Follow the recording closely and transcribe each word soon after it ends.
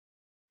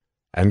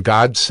And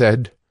God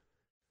said,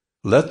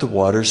 Let the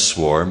waters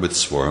swarm with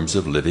swarms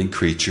of living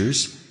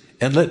creatures,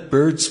 and let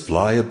birds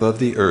fly above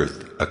the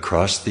earth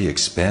across the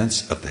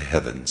expanse of the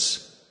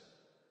heavens.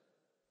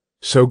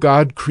 So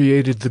God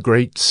created the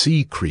great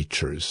sea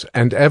creatures,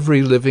 and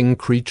every living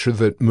creature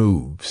that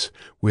moves,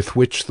 with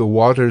which the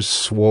waters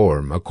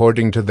swarm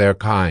according to their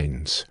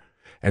kinds,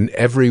 and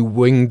every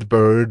winged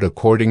bird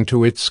according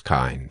to its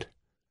kind.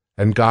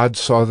 And God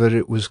saw that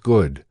it was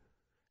good.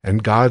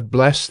 And God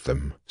blessed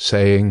them,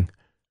 saying,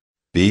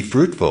 Be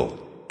fruitful,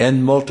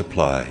 and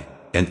multiply,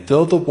 and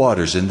fill the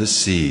waters in the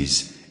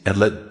seas, and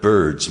let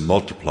birds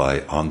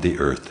multiply on the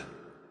earth.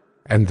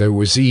 And there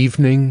was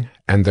evening,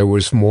 and there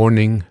was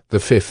morning the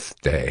 5th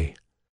day.